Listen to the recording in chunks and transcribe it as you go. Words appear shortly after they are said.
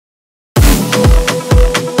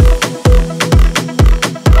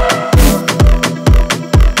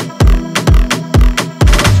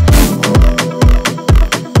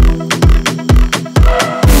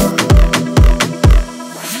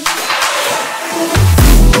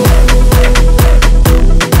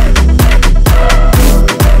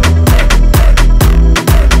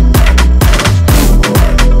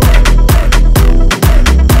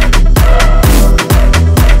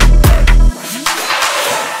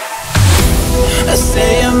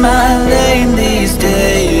stay in my lane these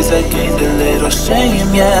days. I gained a little shame,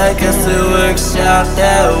 yeah, I guess it works out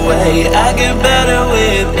that way. I get better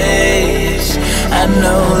with age, I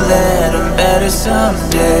know that I'm better some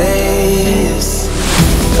days.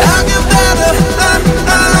 I'll get better,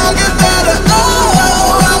 I'll get better,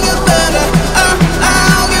 oh, I'll get better,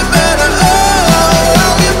 I'll get better, oh,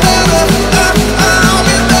 I'll get better, I'll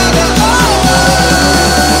get better, oh,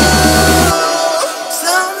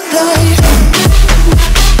 someday.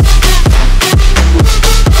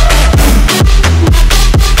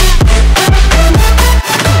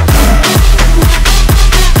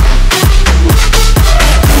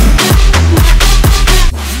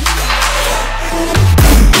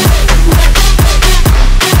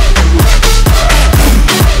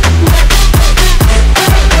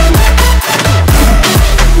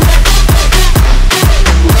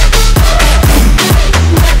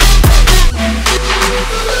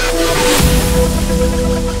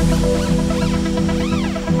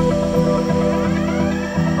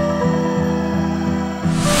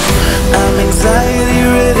 I'm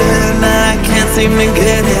anxiety-ridden, I can't seem to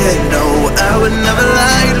get it. No, I would never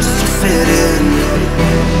lie just to fit in.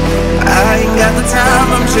 I ain't got the time,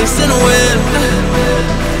 I'm chasing wind.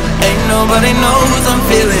 Ain't nobody knows I'm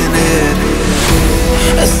feeling it.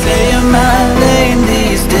 I stay in my lane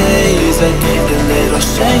these days. I gained a little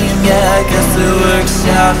shame, yeah, I guess it works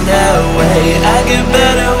out that way. I get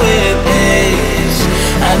better with age,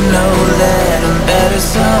 I know that I'm better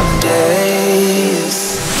someday.